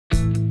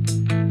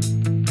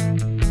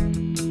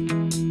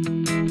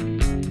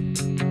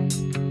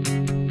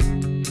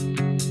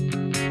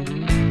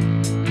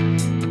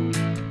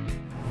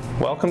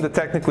Welcome to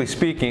Technically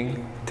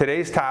Speaking.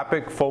 Today's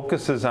topic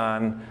focuses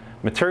on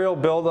material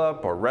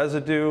buildup or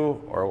residue,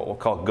 or what we'll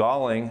call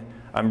galling,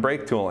 on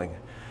brake tooling.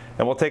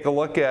 And we'll take a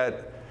look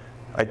at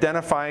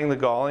identifying the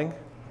galling,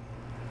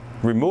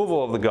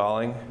 removal of the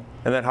galling,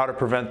 and then how to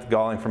prevent the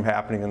galling from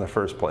happening in the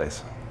first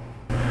place.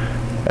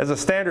 As a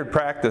standard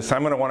practice,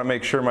 I'm going to want to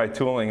make sure my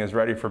tooling is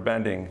ready for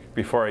bending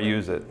before I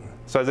use it.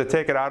 So as I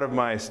take it out of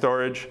my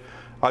storage,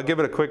 I'll give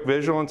it a quick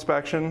visual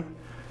inspection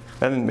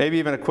and maybe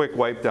even a quick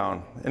wipe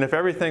down. And if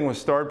everything was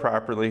stored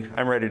properly,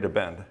 I'm ready to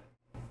bend.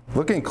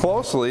 Looking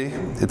closely,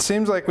 it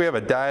seems like we have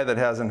a die that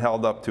hasn't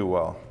held up too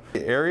well.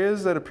 The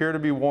areas that appear to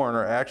be worn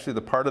are actually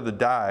the part of the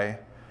die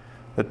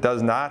that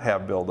does not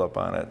have buildup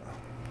on it.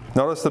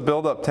 Notice the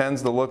buildup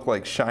tends to look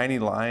like shiny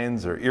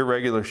lines or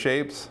irregular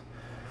shapes.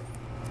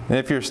 And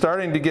if you're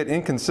starting to get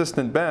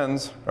inconsistent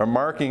bends or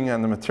marking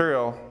on the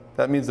material,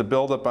 that means the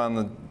buildup on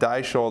the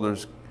die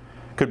shoulders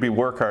could be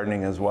work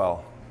hardening as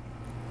well.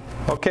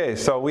 Okay,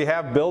 so we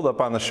have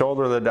buildup on the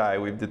shoulder of the die.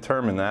 We've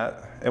determined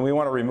that, and we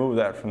want to remove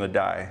that from the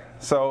die.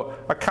 So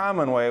a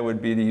common way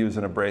would be to use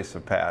an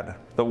abrasive pad.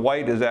 The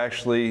white is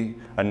actually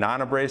a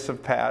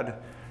non-abrasive pad,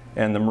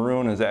 and the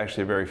maroon is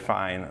actually a very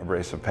fine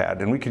abrasive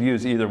pad. And we could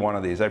use either one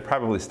of these. I'd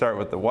probably start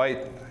with the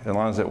white. As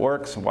long as it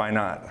works, why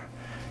not?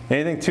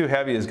 Anything too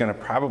heavy is going to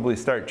probably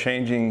start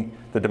changing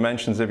the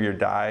dimensions of your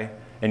die,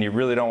 and you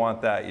really don't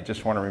want that. You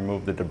just want to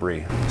remove the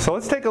debris. So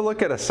let's take a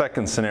look at a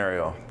second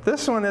scenario.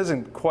 This one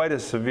isn't quite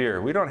as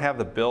severe. We don't have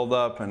the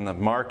buildup and the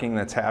marking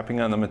that's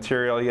happening on the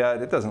material yet.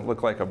 It doesn't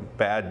look like a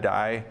bad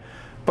die.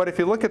 But if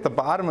you look at the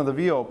bottom of the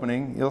V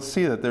opening, you'll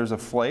see that there's a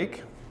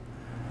flake,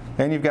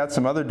 and you've got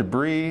some other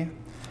debris,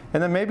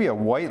 and then maybe a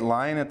white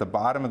line at the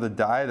bottom of the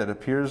die that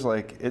appears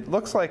like, it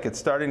looks like it's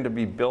starting to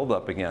be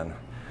buildup again.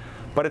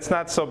 But it's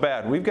not so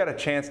bad. We've got a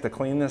chance to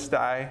clean this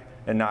die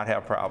and not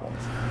have problems.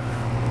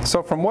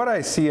 So from what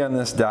I see on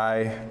this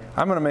die,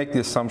 I'm going to make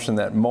the assumption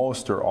that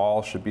most or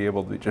all should be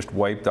able to be just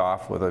wiped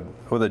off with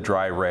a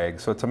dry rag.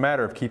 So it's a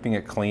matter of keeping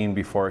it clean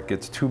before it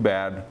gets too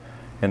bad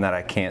and that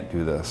I can't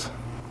do this.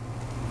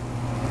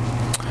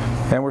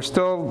 And we're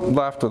still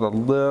left with a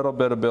little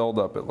bit of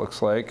buildup, it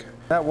looks like.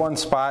 That one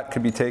spot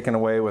could be taken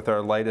away with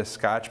our lightest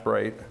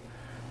Scotch-Brite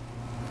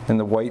in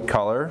the white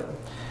color.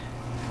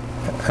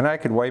 And I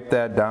could wipe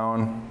that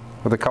down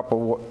with a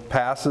couple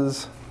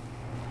passes.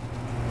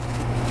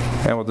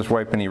 And we'll just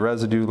wipe any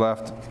residue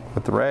left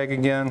with the rag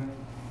again.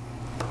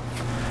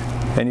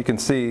 And you can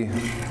see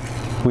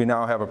we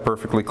now have a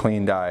perfectly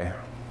clean die.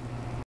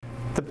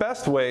 The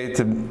best way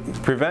to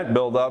prevent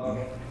buildup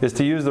is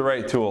to use the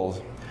right tools.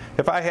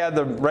 If I had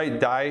the right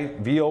die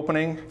V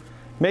opening,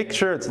 make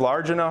sure it's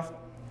large enough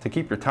to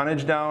keep your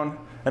tonnage down,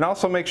 and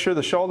also make sure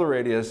the shoulder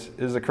radius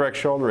is the correct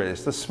shoulder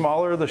radius. The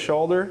smaller the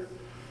shoulder,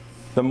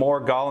 the more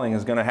galling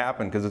is going to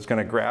happen because it's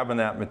going to grab in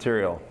that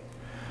material.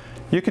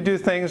 You could do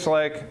things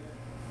like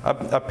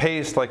a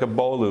paste, like a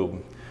bow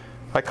lube.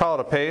 I call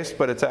it a paste,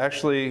 but it's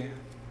actually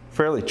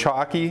fairly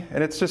chalky,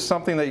 and it's just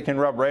something that you can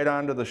rub right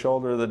onto the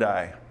shoulder of the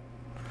die.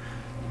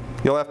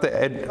 You'll have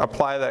to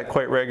apply that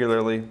quite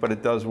regularly, but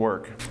it does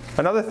work.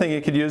 Another thing you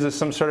could use is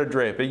some sort of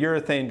drape, a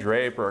urethane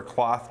drape or a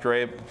cloth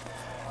drape.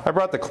 I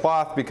brought the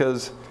cloth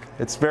because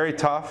it's very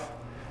tough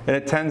and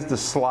it tends to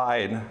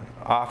slide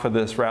off of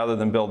this rather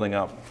than building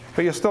up.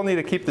 But you'll still need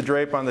to keep the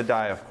drape on the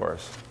die, of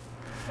course.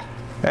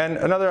 And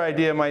another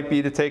idea might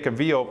be to take a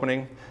V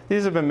opening.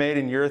 These have been made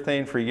in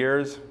urethane for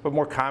years, but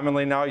more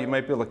commonly now you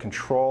might be able to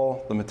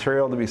control the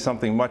material to be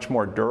something much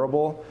more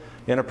durable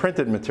in a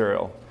printed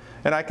material.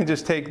 And I can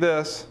just take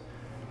this,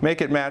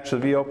 make it match the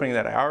V opening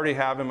that I already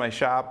have in my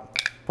shop,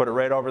 put it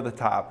right over the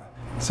top.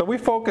 So we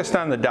focused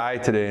on the die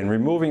today and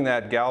removing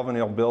that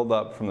galvanneal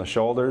buildup from the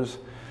shoulders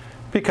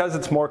because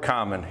it's more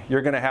common.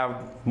 You're going to have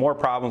more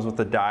problems with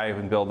the die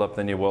and buildup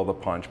than you will the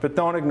punch. But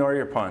don't ignore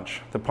your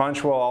punch. The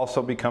punch will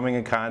also be coming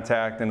in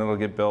contact and it'll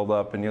get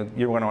buildup, and you're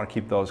going to want to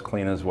keep those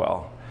clean as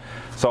well.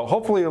 So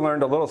hopefully you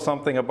learned a little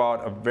something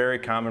about a very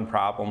common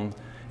problem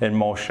in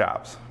most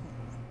shops.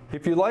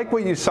 If you like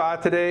what you saw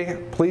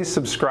today, please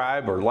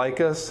subscribe or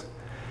like us.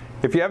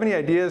 If you have any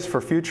ideas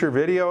for future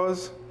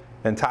videos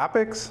and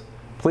topics,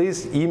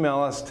 please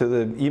email us to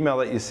the email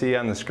that you see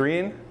on the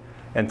screen.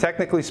 And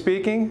technically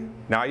speaking,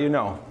 now you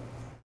know.